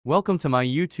Welcome to my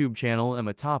YouTube channel and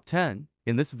my top 10.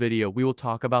 In this video we will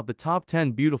talk about the top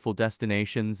 10 beautiful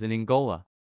destinations in Angola.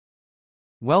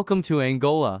 Welcome to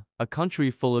Angola, a country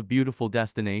full of beautiful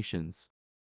destinations.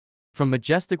 From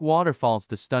majestic waterfalls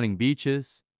to stunning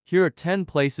beaches, here are 10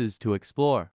 places to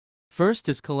explore. First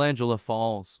is Kalangala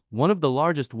Falls, one of the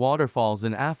largest waterfalls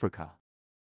in Africa.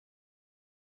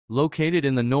 Located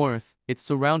in the north, it's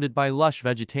surrounded by lush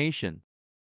vegetation.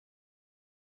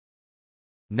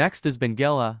 Next is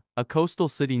Benguela, a coastal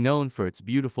city known for its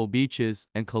beautiful beaches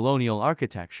and colonial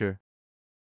architecture.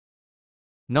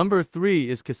 Number 3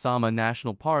 is Kasama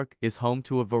National Park, is home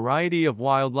to a variety of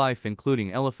wildlife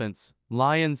including elephants,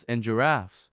 lions and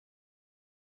giraffes.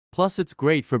 Plus it's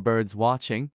great for birds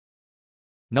watching.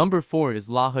 Number 4 is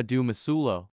Laha do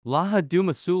Masulo. Laha do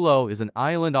Masulo is an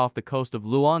island off the coast of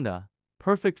Luanda,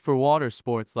 perfect for water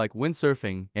sports like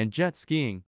windsurfing and jet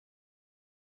skiing.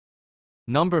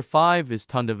 Number 5 is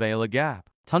Tundavela Gap.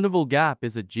 Tundavela Gap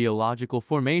is a geological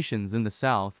formations in the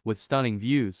south with stunning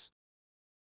views.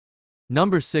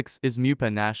 Number 6 is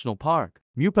Mupa National Park.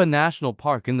 Mupa National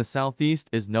Park in the southeast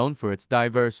is known for its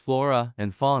diverse flora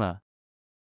and fauna.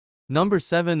 Number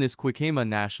 7 is Kwikema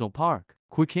National Park.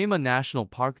 Kwikema National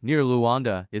Park near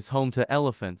Luanda is home to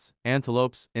elephants,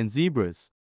 antelopes, and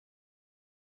zebras.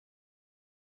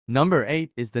 Number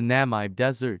 8 is the Namibe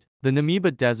Desert. The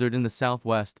Namibe Desert in the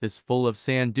southwest is full of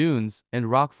sand dunes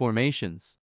and rock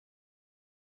formations.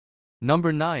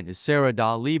 Number 9 is Serra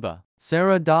da Liba.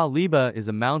 Serra da Liba is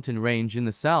a mountain range in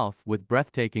the south with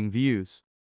breathtaking views.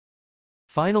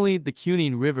 Finally, the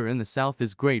Cunene River in the south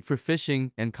is great for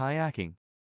fishing and kayaking.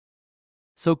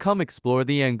 So come explore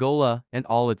the Angola and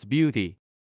all its beauty.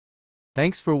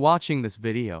 Thanks for watching this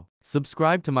video.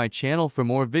 Subscribe to my channel for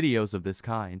more videos of this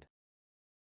kind.